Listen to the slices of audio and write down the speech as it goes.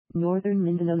Northern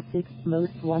Mindanao 6th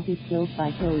most wanted killed by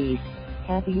police.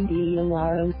 CAGAYAN de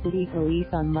Oro City Police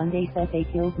on Monday said they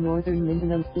killed Northern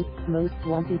Mindanao 6th most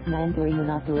wanted man during an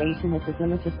operation at the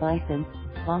village of Vicente,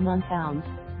 Baungon Town,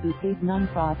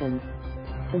 Bukidnon Province.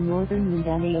 The Northern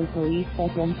Mindanao Police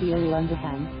said Dencio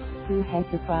Lundahan, who heads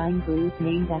a crime group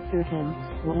named after him,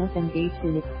 was engaged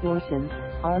in extortion,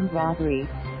 armed robbery,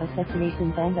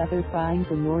 assassinations and other crimes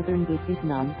in northern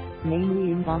Bukidnon,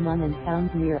 mainly in Baungon and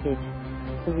towns near it.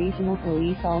 The regional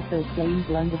police also claimed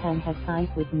Lundahan had ties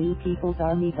with New People's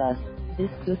Army, but this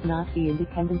could not be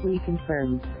independently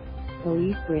confirmed.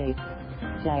 Police Brig.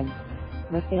 Gen.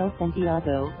 Rafael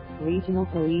Santiago, Regional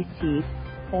Police Chief,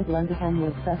 said Lundahan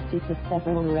was subject of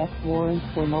several arrest warrants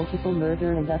for multiple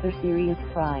murder and other serious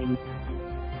crimes.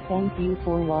 Thank you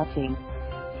for watching.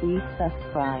 Please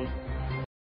subscribe.